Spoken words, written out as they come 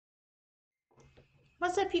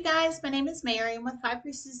What's up, you guys? My name is Mary. I'm with High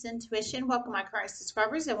Priestess Intuition. Welcome, my current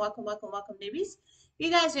subscribers, and welcome, newbies. If you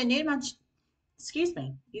guys are new to my, excuse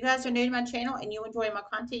me, you guys are new to my channel and you enjoy my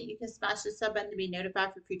content, you can smash the sub button to be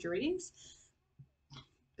notified for future readings.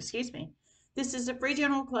 Excuse me. This is a free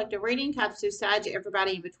general collective reading. Type suicide to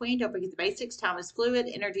everybody in between. Don't forget the basics. Time is fluid.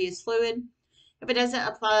 Energy is fluid. If it doesn't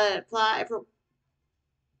apply.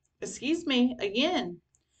 Excuse me. Again,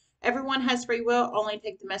 everyone has free will. Only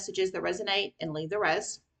take the messages that resonate and leave the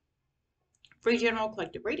rest. Free general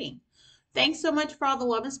collective reading. Thanks so much for all the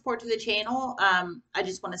love and support to the channel. I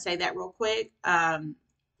just want to say that real quick.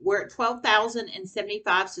 We're at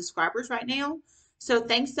 12,075 subscribers right now. So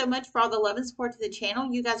thanks so much for all the love and support to the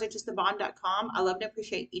channel. You guys are just the bond.com. I love and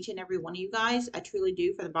appreciate each and every one of you guys. I truly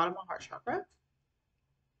do, from the bottom of my heart chakra.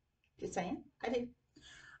 Just saying, I do.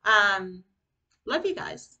 Love you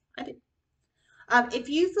guys. I do. If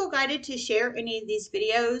you feel guided to share any of these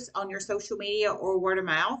videos on your social media or word of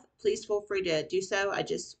mouth, please feel free to do so. I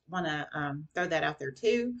just want to throw that out there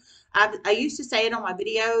too. I used to say it on my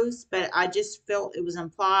videos, but I just felt it was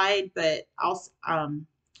implied. But I'll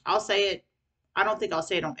say it. I don't think I'll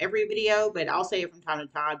say it on every video, but I'll say it from time to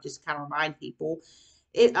time, just kind of remind people.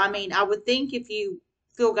 I would think if you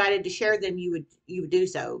feel guided to share them, you would do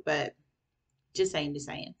so. But just saying.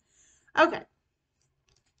 Okay.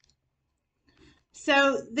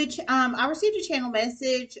 So I received a channel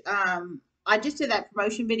message. I just did that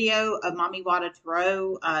promotion video of Mommy Wada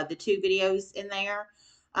Tarot, the two videos in there.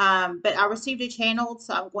 But I received a channel,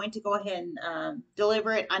 so I'm going to go ahead and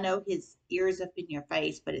deliver it. I know his ears up in your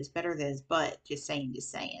face, but it's better than his butt. Just saying.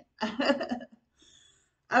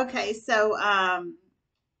 Okay, so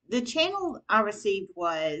the channel I received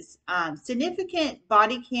was significant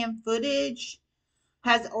body cam footage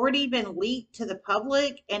has already been leaked to the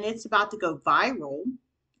public and it's about to go viral.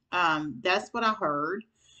 That's what I heard.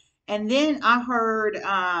 And then I heard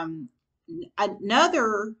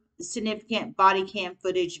another significant body cam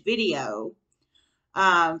footage video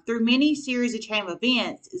through many series of chain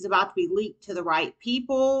events is about to be leaked to the right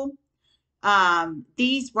people.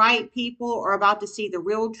 These right people are about to see the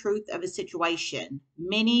real truth of a situation.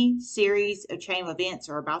 Many series of chain events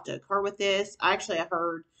are about to occur with this. I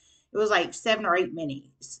heard it was like 7 or 8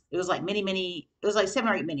 minis. It was like many. It was like 7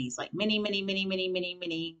 or 8 minis, like many.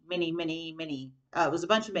 It was a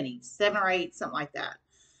bunch of minis, 7 or 8, something like that.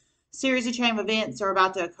 Series of chain events are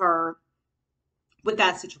about to occur with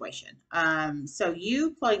that situation. So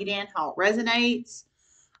you plug it in how it resonates.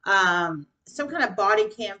 Some kind of body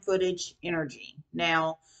cam footage energy.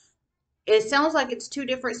 Now, it sounds like it's two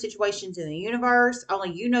different situations in the universe.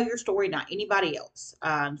 Only you know your story, not anybody else.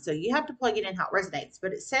 So you have to plug it in how it resonates.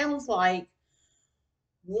 But it sounds like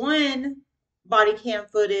one body cam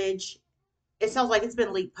footage, it sounds like it's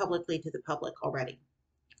been leaked publicly to the public already.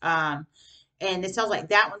 And it sounds like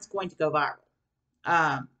that one's going to go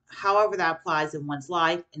viral. However that applies in one's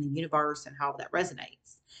life, in the universe, and how that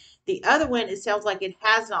resonates. The other one, it sounds like it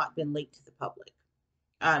has not been leaked to the public.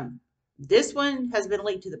 This one has been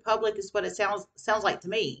leaked to the public, is what it sounds like to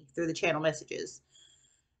me through the channel messages.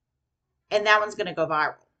 And that one's going to go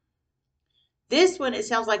viral. This one, it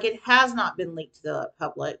sounds like it has not been leaked to the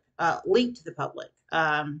public,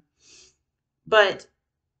 but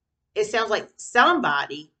it sounds like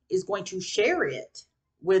somebody is going to share it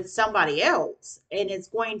with somebody else, and it's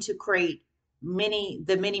going to create many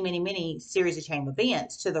series of chain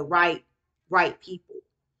events to the right people.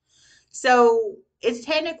 So it's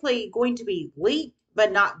technically going to be leaked,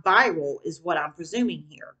 but not viral, is what I'm presuming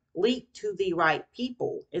here. Leaked to the right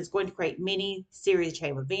people is going to create many series of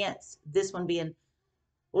chain events. This one being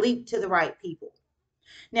leaked to the right people.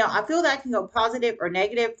 Now, I feel that can go positive or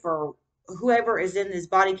negative for whoever is in this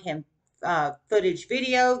body cam footage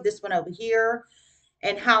video, this one over here,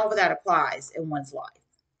 and however that applies in one's life.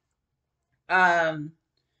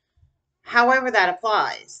 However that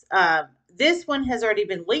applies. This one has already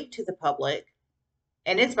been leaked to the public,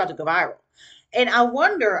 and it's about to go viral. And I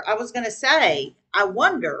wonder, because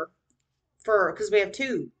we have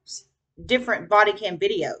two different body cam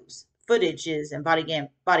videos, footages and body cam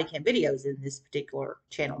videos in this particular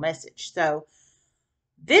channel message. So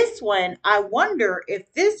this one, I wonder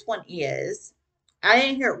if this one is, I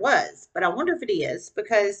didn't hear it was, but I wonder if it is,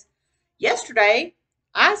 because yesterday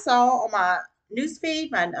I saw on my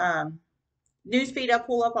newsfeed, I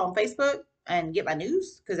pull up on Facebook and get my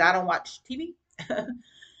news because I don't watch TV.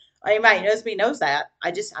 Anybody who knows me knows that.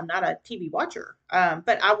 I'm not a TV watcher.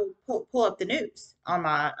 But I will pull up the news on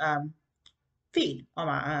my feed on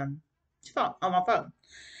my phone.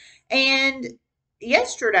 And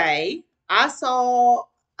yesterday I saw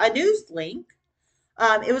a news link.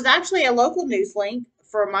 It was actually a local news link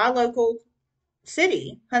for my local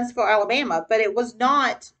city, Huntsville, Alabama, but it was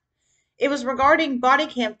not. It was regarding body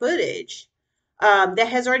cam footage that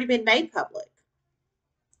has already been made public.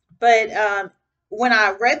 But when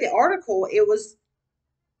I read the article, it was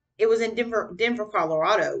in Denver,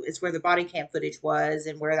 Colorado, is where the body cam footage was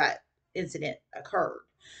and where that incident occurred.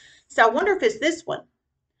 So I wonder if it's this one.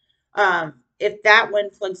 If that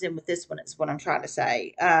one plugs in with this one, is what I'm trying to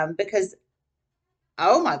say. Because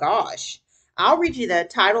oh my gosh, I'll read you the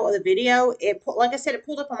title of the video. Like I said, it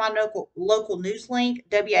pulled up on my local news link,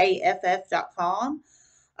 waff.com,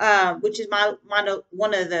 which is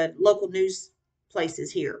one of the local news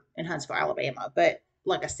places here in Huntsville, Alabama. But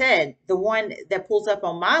like I said, the one that pulls up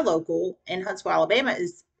on my local in Huntsville, Alabama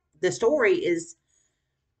is the story is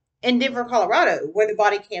in Denver, Colorado, where the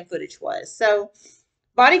body cam footage was. So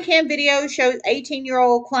body cam video shows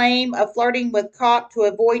 18-year-old claim of flirting with cop to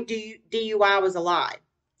avoid DUI was a lie.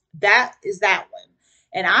 That is that one.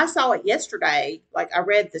 And I saw it yesterday. Like I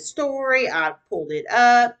read the story, I pulled it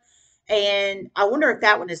up, and I wonder if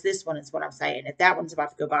that one is this one, is what I'm saying. If that one's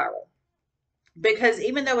about to go viral. Because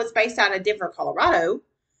even though it's based out of Denver, Colorado,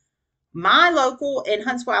 my local in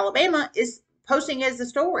Huntsville, Alabama is posting as the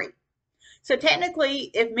story. So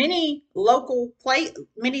technically, if many local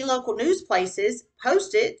news places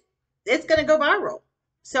post it, it's going to go viral.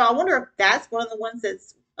 So I wonder if that's one of the ones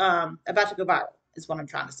that's about to go viral, is what I'm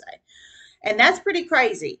trying to say. And that's pretty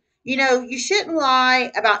crazy. You shouldn't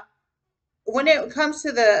lie about, when it comes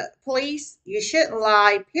to the police, you shouldn't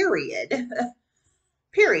lie, period.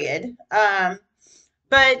 Period.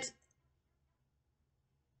 But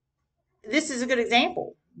this is a good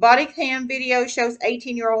example. Body cam video shows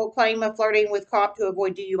 18-year-old claim of flirting with cop to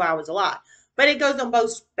avoid DUI was a lie. But it goes on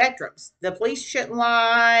both spectrums. The police shouldn't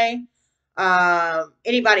lie.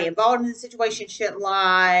 Anybody involved in the situation shouldn't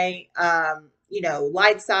lie.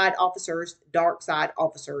 Light side officers, dark side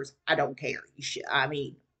officers, I don't care.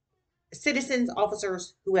 Citizens,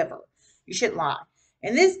 officers, whoever, you shouldn't lie.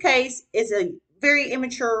 In this case, it's a very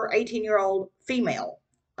immature 18-year-old female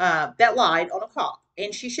that lied on a cop,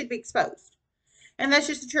 and she should be exposed. And that's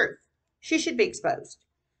just the truth. She should be exposed.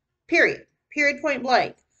 Period. Period, point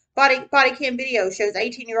blank. Body cam video shows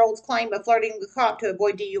 18-year-old's claim of flirting with cop to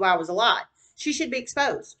avoid DUI was a lie. She should be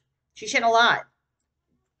exposed. She shouldn't have lied.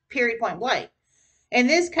 Period, point blank. In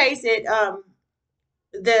this case, the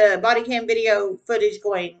body cam video footage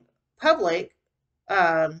going public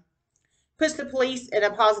puts the police in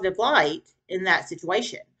a positive light in that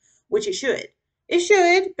situation, which it should. It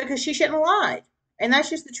should, because she shouldn't have lied. And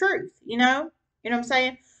that's just the truth, You know what I'm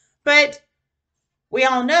saying? But we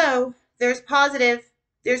all know there's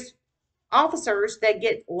officers that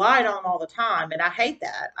get lied on all the time, and I hate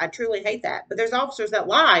that. I truly hate that. But there's officers that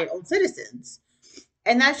lie on citizens,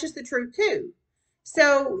 and that's just the truth too.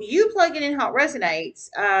 So you plug it in how it resonates.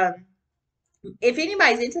 If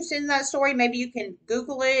anybody's interested in that story, maybe you can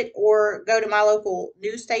Google it or go to my local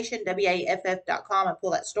news station, waff.com, and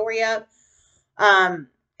pull that story up.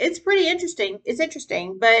 It's pretty interesting. It's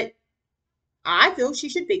interesting, but I feel she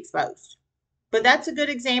should be exposed. But that's a good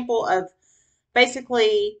example of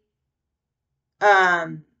basically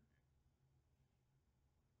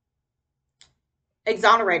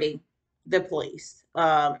exonerating the police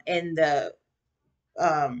and the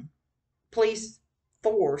police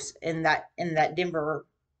force in that Denver,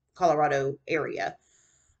 Colorado area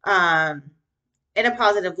in a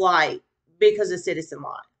positive light because of citizen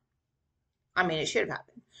law. I mean, it should have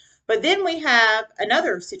happened. But then we have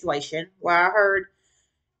another situation where I heard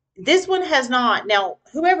this one has not. Now,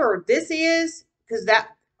 whoever this is,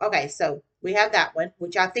 okay, so we have that one,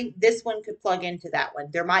 which I think this one could plug into that one.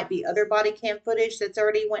 There might be other body cam footage that's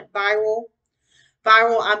already went viral.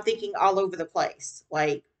 I'm thinking all over the place,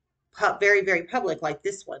 like very, very public, like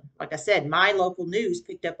this one. Like I said, my local news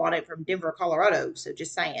picked up on it from Denver, Colorado. So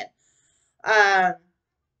just saying.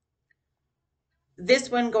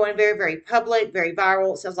 This one going very, very public, very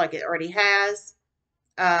viral. It sounds like it already has.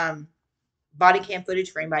 Body cam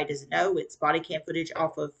footage, for anybody who doesn't know, it's body cam footage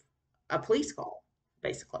off of a police call,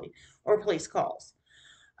 basically, or police calls.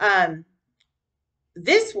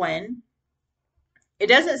 This one, it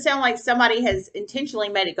doesn't sound like somebody has intentionally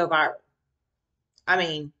made it go viral. I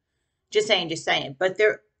mean, just saying. But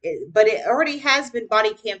it already has been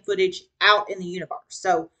body cam footage out in the universe.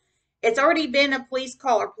 So it's already been a police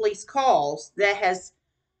call or police calls that has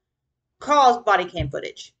caused body cam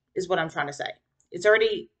footage, is what I'm trying to say. It's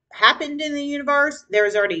already happened in the universe. There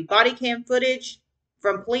is already body cam footage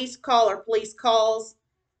from police call or police calls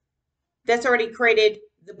that's already created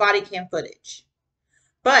the body cam footage.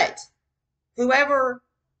 But whoever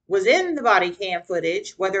was in the body cam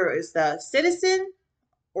footage, whether it was the citizen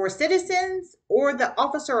or citizens or the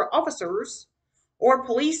officer or officers, or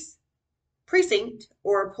police precinct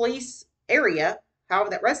or police area,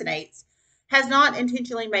 however that resonates, has not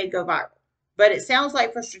intentionally made go viral. But it sounds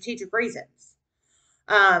like for strategic reasons.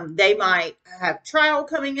 They might have trial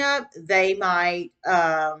coming up. They might,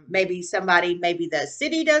 maybe the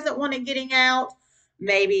city doesn't want it getting out.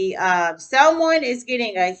 Maybe someone is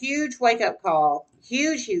getting a huge wake up call.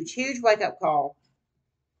 Huge, huge, huge wake up call.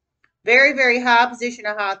 Very, very high position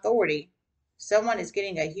of high authority. Someone is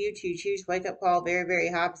getting a huge, huge, huge wake up call. Very,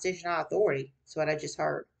 very high position of high authority. That's what I just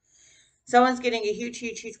heard. Someone's getting a huge,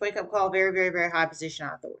 huge, huge wake up call. Very, very, very high position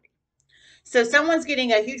of authority. So someone's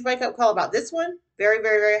getting a huge wake up call about this one. Very,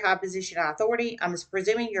 very, very high position of authority. I'm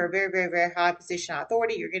presuming you're a very, very, very high position of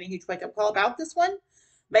authority. You're getting a huge wake up call about this one.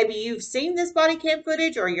 Maybe you've seen this body cam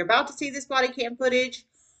footage, or you're about to see this body cam footage,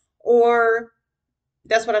 or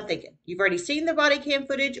that's what I'm thinking. You've already seen the body cam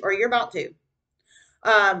footage, or you're about to.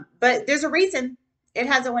 But there's a reason it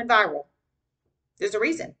hasn't went viral. There's a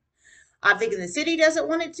reason. I'm thinking the city doesn't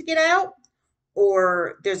want it to get out,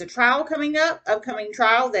 or there's a trial coming up, upcoming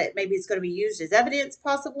trial that maybe it's going to be used as evidence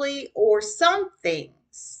possibly, or something.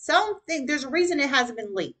 There's a reason it hasn't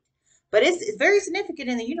been leaked. But it's very significant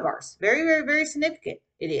in the universe. Very, very, very significant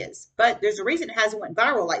it is. But there's a reason it hasn't went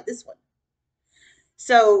viral like this one.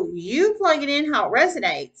 So you plug it in how it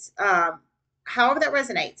resonates, however that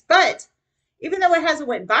resonates. But even though it hasn't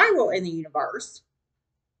went viral in the universe,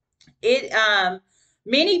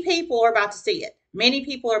 many people are about to see it. Many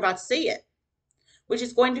people are about to see it, which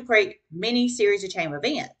is going to create many series of chain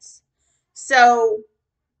events. So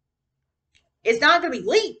it's not going to be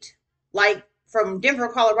leaked like from Denver,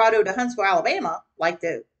 Colorado to Huntsville, Alabama, like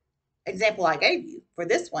the example I gave you for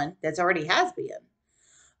this one that's already has been.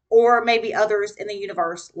 Or maybe others in the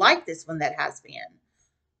universe like this one that has been.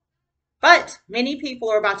 But many people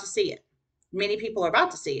are about to see it. Many people are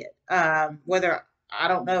about to see it. Whether, I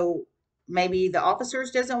don't know, maybe the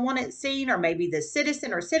officers doesn't want it seen, or maybe the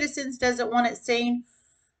citizen or citizens doesn't want it seen,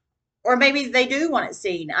 or maybe they do want it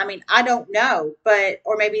seen. I mean, I don't know,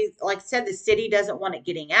 or maybe, like I said, the city doesn't want it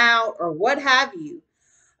getting out, or what have you.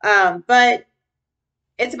 But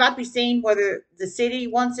it's about to be seen whether the city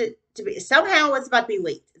wants it to be. Somehow it's about to be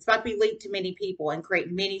leaked. It's about to be leaked to many people and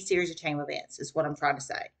create many series of chain events is what I'm trying to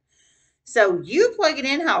say. So you plug it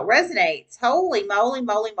in how it resonates. Holy moly,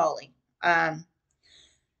 moly, moly.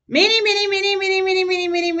 Many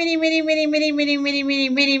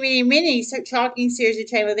shocking series of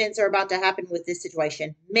chain events are about to happen with this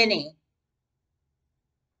situation. Many.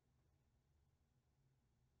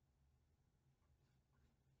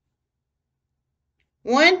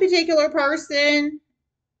 One particular person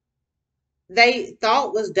they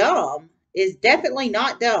thought was dumb is definitely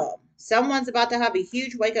not dumb. Someone's about to have a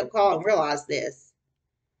huge wake-up call and realize this.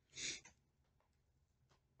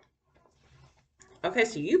 Okay,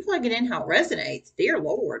 so you plug it in how it resonates. Dear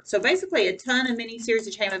Lord. So basically a ton of mini series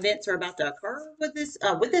of chain events are about to occur with this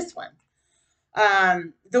one.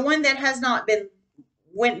 The one that has not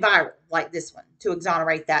went viral like this one to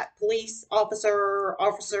exonerate that police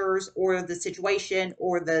officers, or the situation,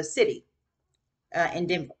 or the city in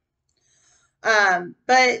Denver.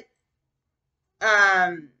 But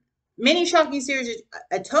a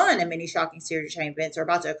ton of many shocking series of chain events are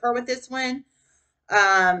about to occur with this one.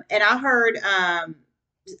 And I heard,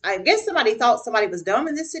 I guess somebody thought somebody was dumb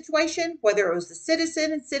in this situation, whether it was the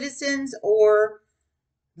citizens or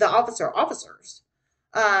the officers.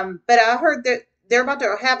 But I heard that they're about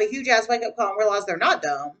to have a huge ass wake up call and realize they're not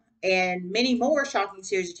dumb, and many more shocking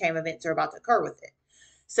series of chain events are about to occur with it.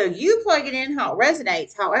 So you plug it in how it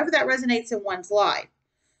resonates, however that resonates in one's life.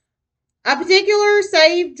 A particular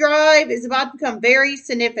saved drive is about to become very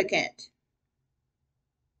significant.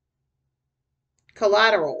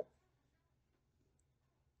 Collateral.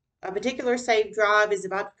 A particular saved drive is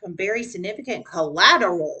about to become very significant.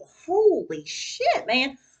 Collateral. Holy shit,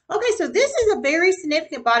 man. Okay, so this is a very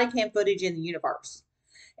significant body cam footage in the universe.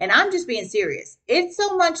 And I'm just being serious. It's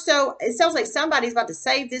so much so, it sounds like somebody's about to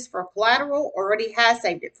save this for collateral, or already has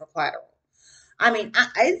saved it for collateral. I mean,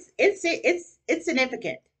 it's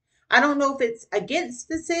significant. I don't know if it's against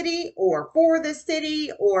the city or for the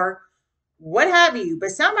city or what have you,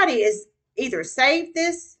 but somebody is either saved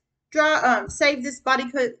this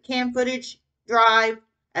body cam footage drive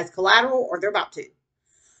as collateral, or they're about to.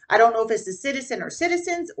 I don't know if it's the citizen or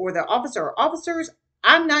citizens, or the officer or officers.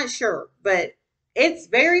 I'm not sure, but it's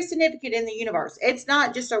very significant in the universe. It's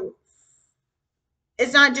not just a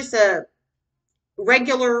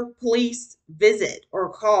regular police visit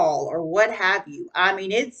or call or what have you. I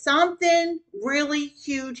mean, it's something really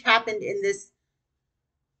huge happened in this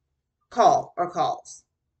call or calls.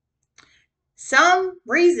 Some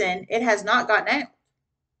reason it has not gotten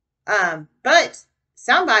out. But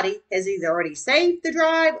Somebody has either already saved the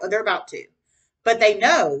drive or they're about to, but they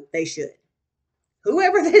know they should.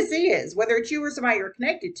 Whoever this is, whether it's you or somebody you're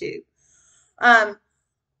connected to.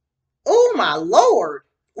 Oh my Lord.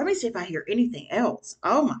 Let me see if I hear anything else.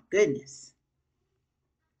 Oh my goodness.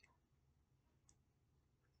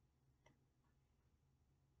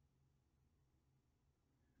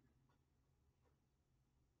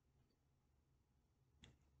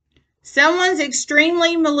 Someone's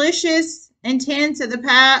extremely malicious intents of the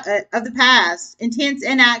past, intents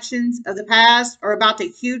and actions of the past are about to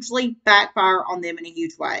hugely backfire on them in a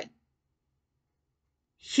huge way.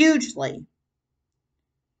 Hugely.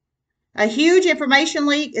 A huge information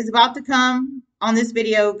leak is about to come on this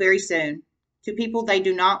video very soon to people they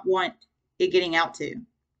do not want it getting out to.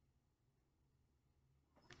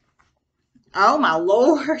 Oh my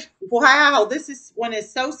Lord. Wow, this one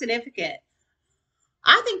is so significant.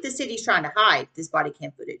 I think the city's trying to hide this body cam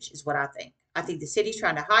footage, is what I think. I think the city's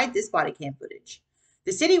trying to hide this body cam footage.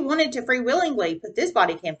 The city wanted to freewillingly put this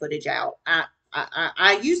body cam footage out.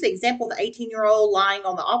 I use the example of the 18-year-old lying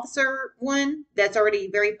on the officer one that's already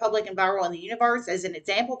very public and viral in the universe as an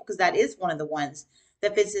example, because that is one of the ones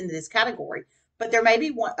that fits into this category. But there may be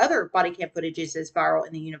one other body cam footages that's viral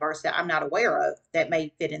in the universe that I'm not aware of that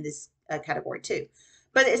may fit in this category too.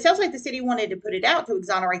 But it sounds like the city wanted to put it out to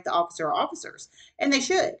exonerate the officer or officers. And they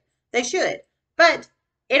should. They should. But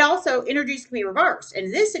it also, energies can be reversed. And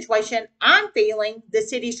in this situation, I'm feeling the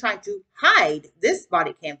city's trying to hide this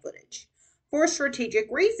body cam footage for strategic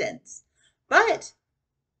reasons. But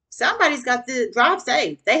somebody's got the drive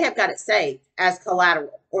saved. They have got it saved as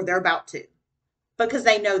collateral, or they're about to, because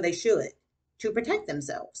they know they should, to protect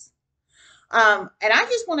themselves. And I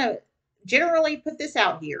just want to generally put this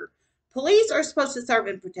out here. Police are supposed to serve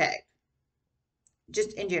and protect,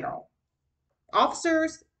 just in general.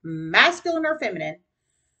 Officers, masculine or feminine,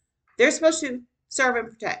 they're supposed to serve and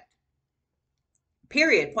protect.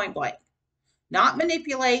 Period, point blank. Not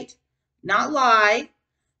manipulate, not lie,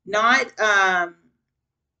 not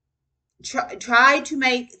try to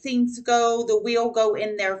make things go, the wheel go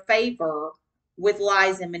in their favor with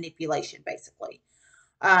lies and manipulation, basically.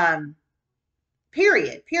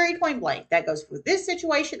 Period, point blank. That goes for this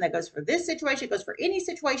situation. That goes for this situation. It goes for any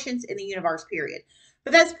situations in the universe, period.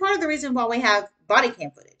 But that's part of the reason why we have body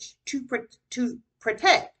cam footage, to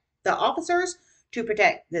protect the officers, to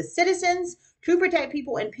protect the citizens, to protect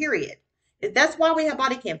people, and period. That's why we have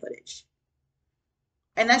body cam footage.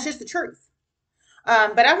 And that's just the truth.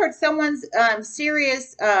 But I heard someone's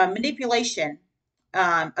serious manipulation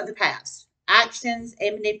of the past, actions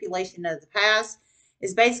and manipulation of the past,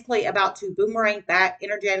 is basically about to boomerang back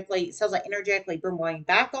energetically. It sounds like energetically boomerang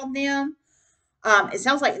back on them. It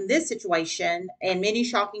sounds like in this situation, and many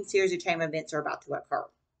shocking series of chain events are about to occur.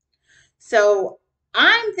 So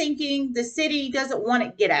I'm thinking the city doesn't want it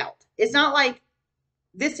to get out. It's not like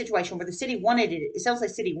this situation where the city wanted it. It sounds like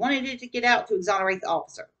the city wanted it to get out to exonerate the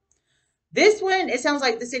officer. This one, it sounds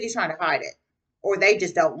like the city's trying to hide it, or they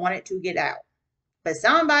just don't want it to get out. But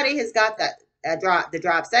somebody has got the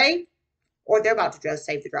drive saved, or they're about to just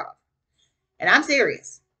save the drive. And I'm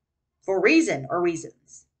serious, for reason or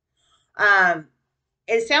reasons.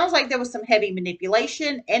 It sounds like there was some heavy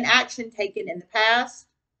manipulation and action taken in the past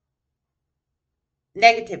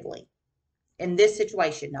negatively in this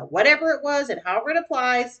situation. Now, whatever it was and however it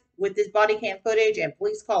applies with this body cam footage and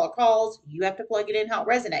police caller calls, you have to plug it in how it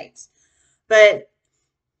resonates. But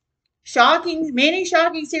many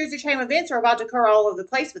shocking series of chain events are about to occur all over the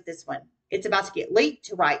place with this one. It's about to get leaked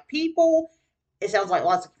to right people. It sounds like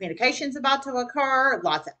lots of communications about to occur,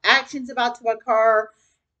 lots of actions about to occur.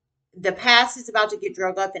 The past is about to get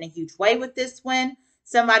drug up in a huge way with this one.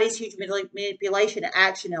 Somebody's huge manipulation and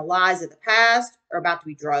action and lies of the past are about to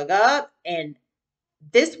be drug up. And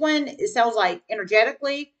this one, it sounds like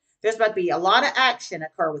energetically, there's about to be a lot of action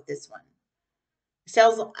occur with this one. It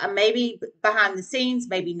sounds maybe behind the scenes,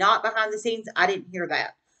 maybe not behind the scenes. I didn't hear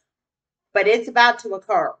that. But it's about to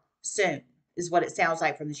occur soon, is what it sounds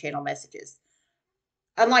like from the channel messages.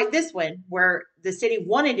 Unlike this one, where the city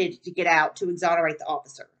wanted it to get out to exonerate the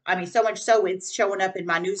officer. I mean, so much so it's showing up in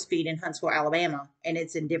my newsfeed in Huntsville, Alabama, and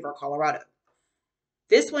it's in Denver, Colorado.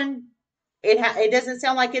 This one, it doesn't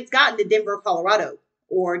sound like it's gotten to Denver, Colorado,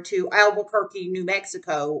 or to Albuquerque, New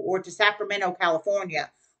Mexico, or to Sacramento,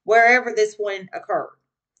 California, wherever this one occurred,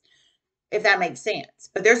 if that makes sense.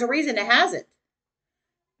 But there's a reason it hasn't.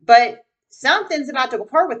 But something's about to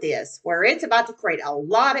occur with this, where it's about to create a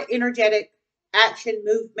lot of energetic action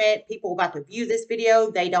movement. People about to view this video.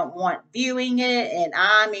 They don't want viewing it. And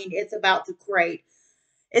I mean, it's about to create,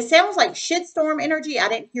 it sounds like shitstorm energy. I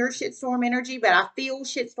didn't hear shitstorm energy, but I feel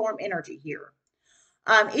shitstorm energy here.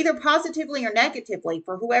 either positively or negatively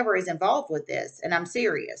for whoever is involved with this. And I'm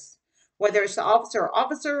serious. Whether it's the officer or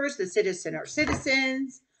officers, the citizen or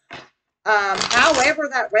citizens, however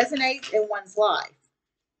that resonates in one's life.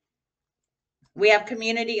 We have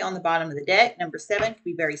community on the bottom of the deck. Number 7 could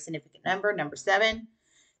be a very significant number. Number 7.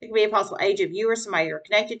 It could be a possible age of viewer, somebody you're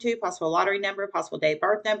connected to, possible lottery number, possible day of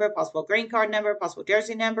birth number, possible green card number, possible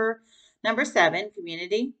jersey number. Number 7,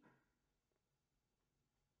 community.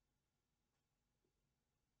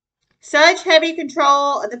 Such heavy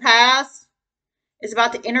control of the past is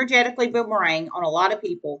about to energetically boomerang on a lot of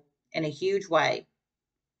people in a huge way.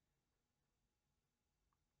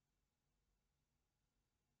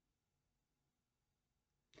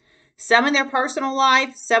 Some in their personal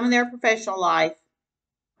life, some in their professional life.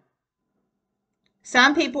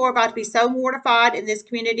 Some people are about to be so mortified in this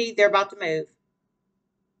community, they're about to move.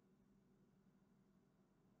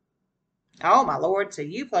 Oh, my Lord. So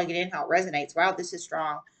you plug it in how it resonates. Wow, this is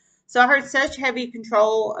strong. So I heard such heavy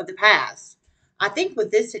control of the past. I think with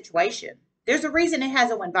this situation, there's a reason it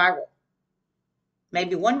hasn't went viral.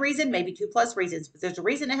 Maybe one reason, maybe 2+ reasons, but there's a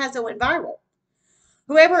reason it hasn't went viral.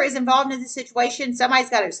 Whoever is involved in this situation, somebody's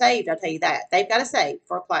got it saved, I'll tell you that. They've got it saved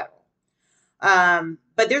for a collateral.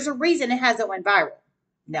 But there's a reason it hasn't went viral.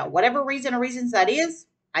 Now, whatever reason or reasons that is,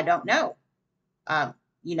 I don't know.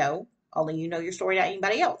 Only you know your story, not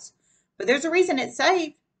anybody else. But there's a reason it's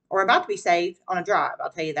saved or about to be saved on a drive.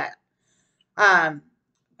 I'll tell you that.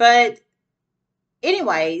 But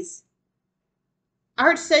anyways, I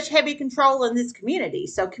heard such heavy control in this community.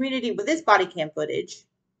 So community with this body cam footage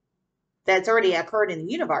that's already occurred in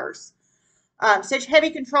the universe. Such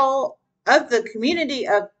heavy control of the community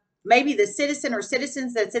of maybe the citizen or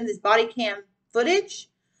citizens that's in this body cam footage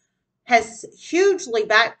has hugely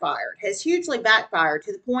backfired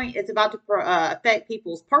to the point it's about to affect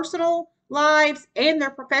people's personal lives and their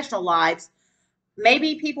professional lives.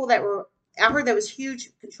 Maybe people that were, I heard there was huge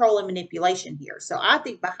control and manipulation here. So I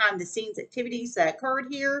think behind the scenes activities that occurred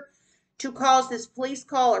here to cause this police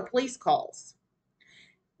call or police calls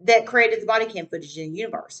that created the body cam footage in the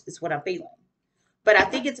universe is what I'm feeling. But I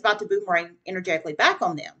think it's about to boomerang energetically back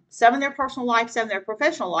on them. Some in their personal life, some in their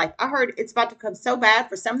professional life. I heard it's about to come so bad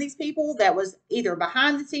for some of these people that was either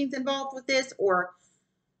behind the scenes involved with this or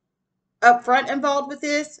up front involved with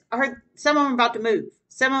this. I heard some of them about to move.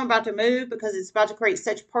 Some of them about to move because it's about to create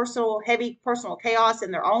such heavy personal chaos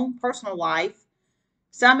in their own personal life.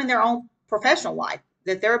 Some in their own professional life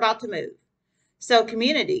that they're about to move. So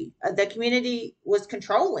the community was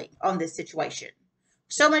controlling on this situation.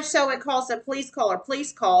 So much so it caused a police call or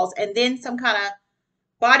police calls and then some kind of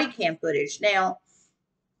body cam footage. Now,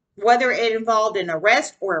 whether it involved an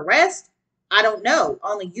arrest, I don't know.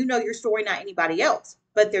 Only you know your story, not anybody else.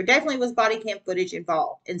 But there definitely was body cam footage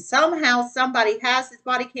involved. And somehow somebody has this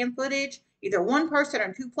body cam footage, either one person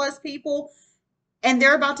or 2+ people, and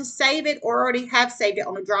they're about to save it or already have saved it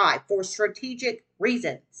on a drive for strategic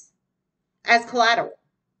reasons as collateral.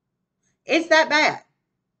 It's that bad.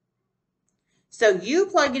 So you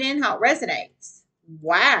plug it in how it resonates.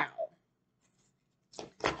 Wow.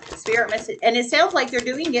 Spirit message. And it sounds like they're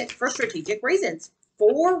doing it for strategic reasons.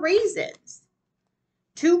 4 reasons.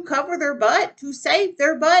 To cover their butt, to save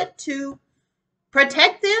their butt, to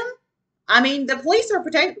protect them. I mean, the police are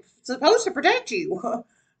supposed to protect you.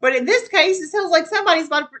 But in this case, it sounds like somebody's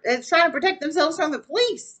trying to protect themselves from the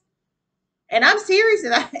police. And I'm serious.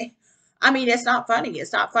 I mean, it's not funny.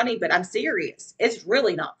 It's not funny, but I'm serious. It's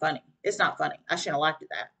really not funny. It's not funny. I shouldn't have laughed at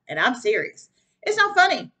that. And I'm serious. It's not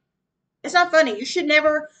funny. It's not funny. You should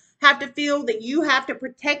never have to feel that you have to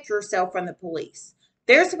protect yourself from the police.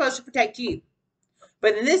 They're supposed to protect you.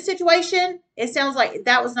 But in this situation, it sounds like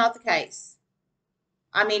that was not the case.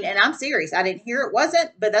 I mean, and I'm serious. I didn't hear it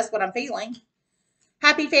wasn't, but that's what I'm feeling.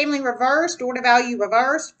 Happy family reverse, door to value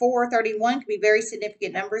reverse. 431 could be very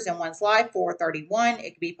significant numbers in one's life. 431,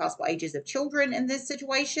 it could be possible ages of children in this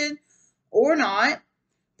situation or not.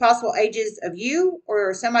 Possible ages of you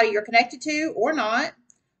or somebody you're connected to or not.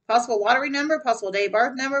 Possible lottery number, possible day of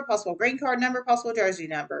birth number, possible green card number, possible jersey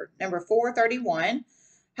number. Number 431.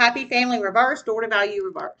 Happy family reverse, door to value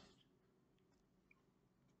reverse.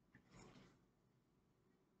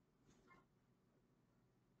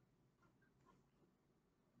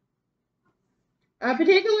 A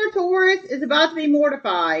particular Taurus is about to be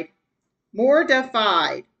mortified.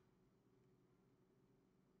 Mortified.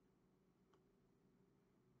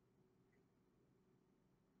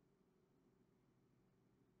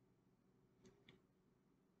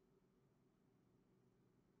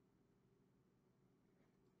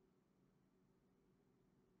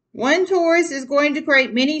 One Taurus is going to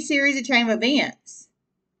create many series of chain events.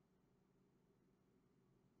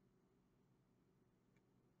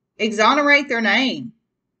 Exonerate their name.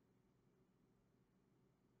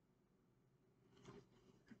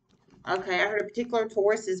 Okay, I heard a particular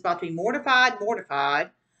Taurus is about to be mortified.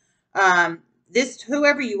 This,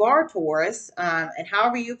 whoever you are, Taurus, and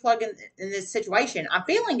however you plug in this situation, I'm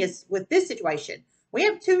feeling is with this situation. We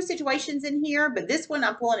have two situations in here, but this one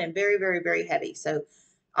I'm pulling in very, very, very heavy. So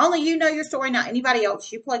only you know your story, not anybody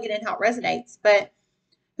else. You plug it in how it resonates. But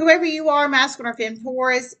whoever you are, masculine or femme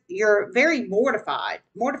Taurus, you're very mortified.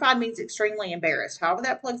 Mortified means extremely embarrassed. However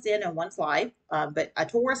that plugs in one's life. But a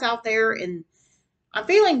Taurus out there, and I'm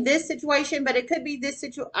feeling this situation, but it could be this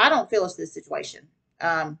situation. I don't feel it's this situation.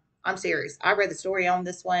 I'm serious. I read the story on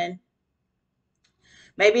this one.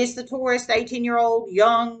 Maybe it's the Taurus, 18-year-old,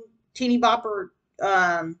 young, teeny bopper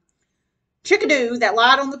chickadoo that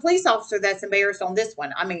lied on the police officer that's embarrassed on this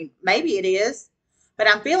one. I mean, maybe it is, but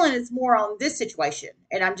I'm feeling it's more on this situation,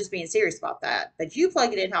 and I'm just being serious about that. But you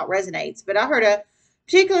plug it in how it resonates. But I heard a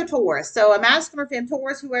particular Taurus. So a masculine or femme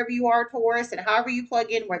Taurus, whoever you are, Taurus, and however you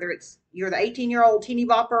plug in, whether it's you're the 18-year-old teeny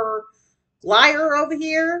bopper liar over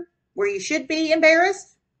here, where you should be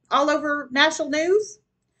embarrassed all over national news,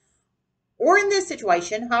 or in this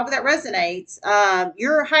situation, however that resonates,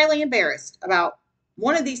 you're highly embarrassed about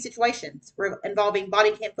one of these situations involving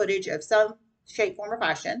body cam footage of some shape, form, or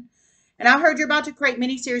fashion. And I heard you're about to create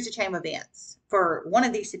many series of chain events for one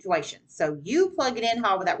of these situations. So you plug it in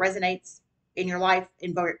however that resonates in your life,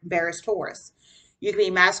 embarrassed Taurus. You can be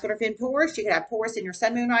masculine or femme Taurus. You could have Taurus in your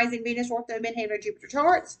Sun, Moon, Rising, Venus, Ortho, Midheaven, or Jupiter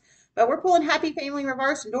charts. But we're pulling happy family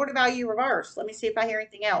reverse and door to value reverse. Let me see if I hear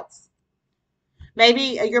anything else.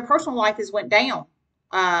 Maybe your personal life has went down,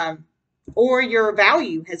 or your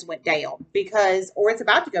value has went down because, or it's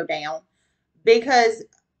about to go down because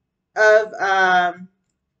of,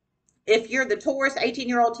 if you're the Taurus,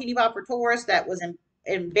 18-year-old teeny bopper Taurus that was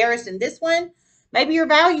embarrassed in this one, maybe your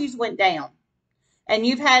values went down and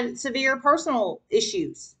you've had severe personal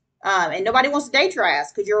issues, and nobody wants to date your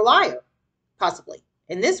ass because you're a liar, possibly.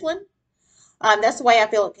 In this one, that's the way I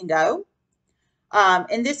feel it can go.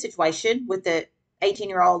 In this situation with the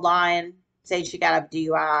 18-year-old lying, saying she got a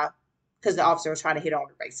DUI because the officer was trying to hit on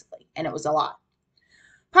her, basically, and it was a lie.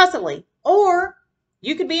 Possibly. Or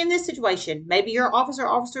you could be in this situation. Maybe you're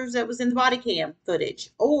officers that was in the body cam footage,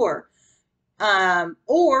 or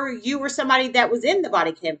you were somebody that was in the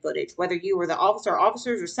body cam footage, whether you were the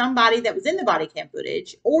officers or somebody that was in the body cam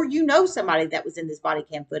footage, or you know somebody that was in this body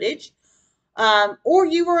cam footage, or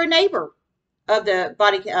you were a neighbor of the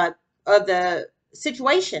of the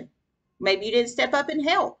situation. Maybe you didn't step up and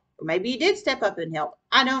help, or maybe you did step up and help.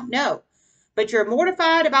 I don't know. But you're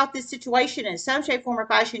mortified about this situation in some shape, form, or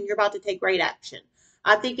fashion. You're about to take great action.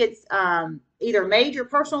 I think it's either made your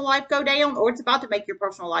personal life go down, or it's about to make your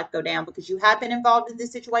personal life go down because you have been involved in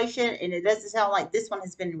this situation, and it doesn't sound like this one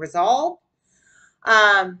has been resolved.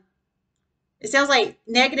 It sounds like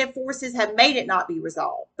negative forces have made it not be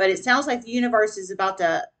resolved, but it sounds like the universe is about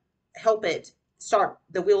to help it start,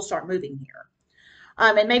 the wheels start moving here.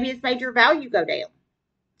 And maybe it's made your value go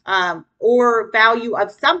down, or value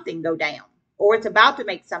of something go down, or it's about to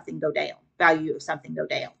make something go down, value of something go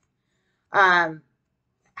down.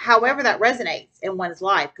 However that resonates in one's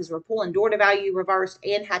life, because we're pulling door to value reversed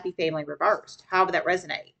and happy family reversed, however that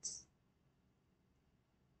resonates.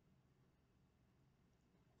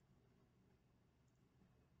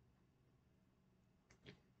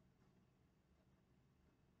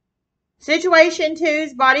 Situation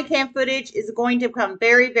 2's body cam footage is going to become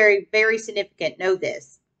very, very, very significant. Know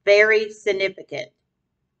this. Very significant.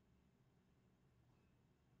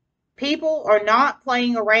 People are not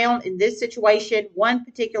playing around in this situation. One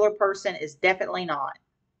particular person is definitely not.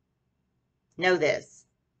 Know this.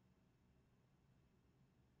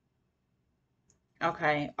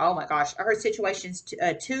 Okay. Oh my gosh. I heard situations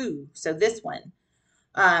 2. So this one,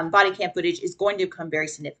 body cam footage is going to become very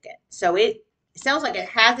significant. So it sounds like it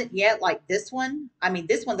hasn't yet, like this one. I mean,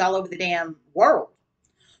 this one's all over the damn world.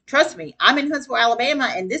 Trust me, I'm in Huntsville,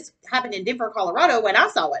 Alabama, and this happened in Denver, Colorado, and I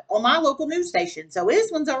saw it on my local news station. So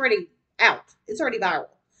this one's already out. It's already viral.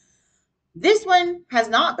 This one has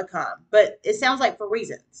not become, but it sounds like for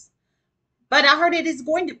reasons. But I heard it is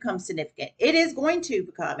going to become significant. It is going to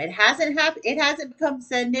become. It hasn't happened. It hasn't become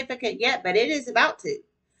significant yet, but it is about to.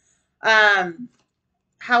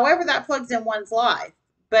 However that plugs in one's life.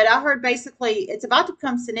 But I heard basically it's about to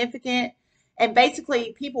become significant, and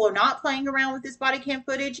basically people are not playing around with this body cam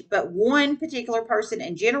footage, but one particular person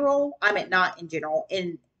in general, I mean not in general,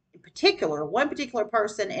 in particular, one particular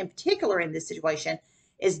person in particular in this situation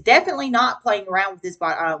is definitely not playing around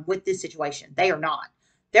with this situation. They are not.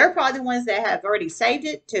 They're probably the ones that have already saved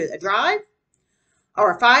it to a drive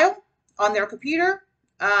or a file on their computer,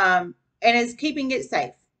 and is keeping it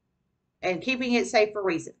safe. and keeping it safe for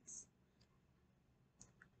reasons.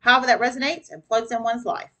 However that resonates and plugs in one's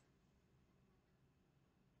life.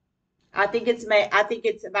 I think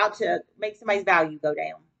it's about to make somebody's value go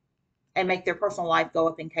down and make their personal life go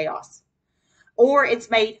up in chaos. Or it's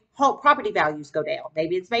made property values go down.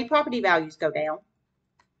 Maybe it's made property values go down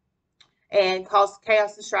and caused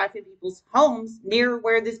chaos and strife in people's homes near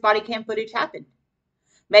where this body cam footage happened.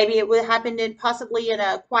 Maybe it would happen in possibly in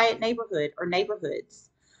a quiet neighborhood or neighborhoods.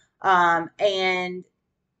 And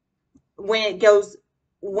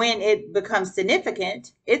when it becomes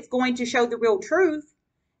significant, it's going to show the real truth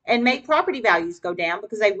and make property values go down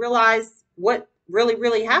because they realize what really,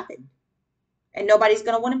 really happened. And nobody's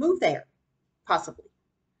going to want to move there. Possibly.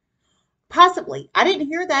 I didn't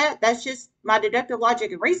hear that. That's just my deductive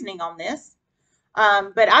logic and reasoning on this.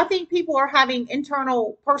 But I think people are having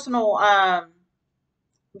internal, personal,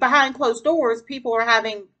 behind closed doors, people are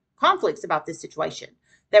having conflicts about this situation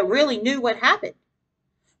that really knew what happened.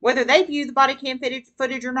 Whether they view the body cam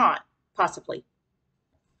footage or not, possibly.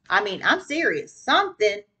 I mean, I'm serious.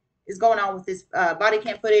 Something is going on with this body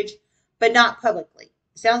cam footage, but not publicly.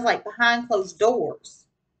 It sounds like behind closed doors,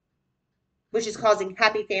 which is causing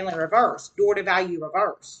happy family reversed, door to value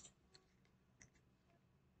reversed.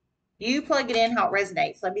 You plug it in how it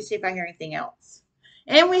resonates. Let me see if I hear anything else.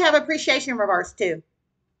 And we have appreciation reversed too.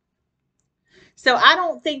 So I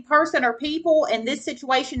don't think person or people in this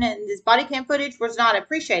situation and this body cam footage was not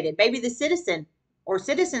appreciated. Maybe the citizen or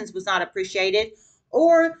citizens was not appreciated,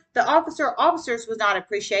 or the officers was not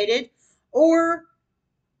appreciated, or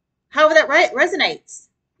however that resonates.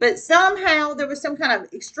 But somehow there was some kind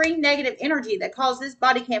of extreme negative energy that caused this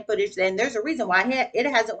body cam footage. And there's a reason why it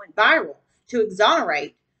hasn't went viral to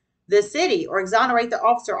exonerate the city or exonerate the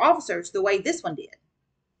officers the way this one did.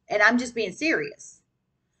 And I'm just being serious.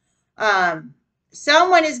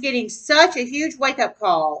 Someone is getting such a huge wake-up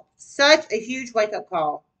call. Such a huge wake-up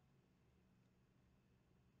call.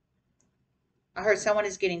 I heard someone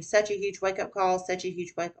is getting such a huge wake-up call. Such a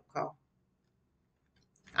huge wake-up call.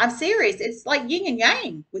 I'm serious. It's like yin and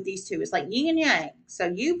yang with these two. It's like yin and yang. So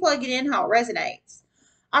you plug it in how it resonates.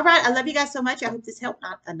 All right. I love you guys so much. I hope this helped.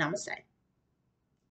 Namaste.